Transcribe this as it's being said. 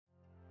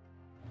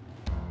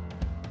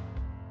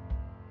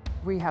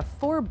We have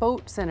 4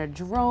 boats and a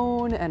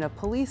drone and a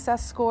police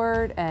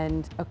escort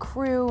and a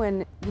crew,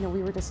 and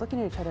we were just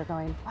looking at each other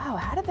going, wow,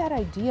 how did that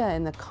idea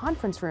in the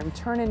conference room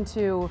turn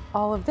into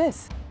all of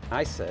this?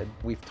 I said,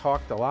 we've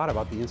talked a lot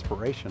about the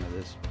inspiration of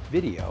this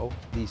video,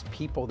 these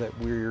people that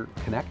we're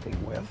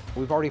connecting with.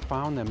 We've already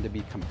found them to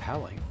be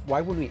compelling.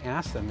 Why wouldn't we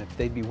ask them if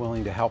they'd be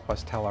willing to help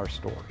us tell our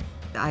story?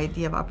 The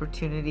idea of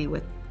opportunity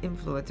with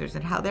influencers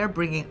and how they're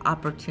bringing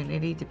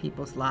opportunity to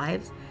people's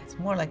lives. It's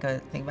more like a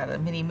thing about a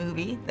mini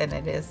movie than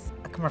it is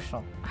a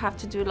commercial. I have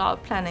to do a lot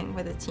of planning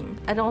with the team.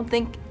 I don't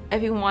think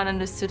everyone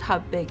understood how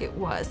big it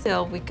was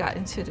till we got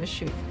into the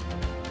shoot.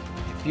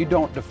 If you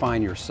don't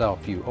define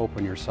yourself, you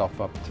open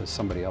yourself up to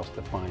somebody else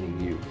defining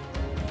you.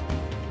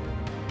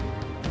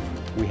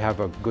 We have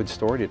a good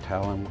story to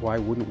tell, and why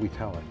wouldn't we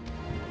tell it?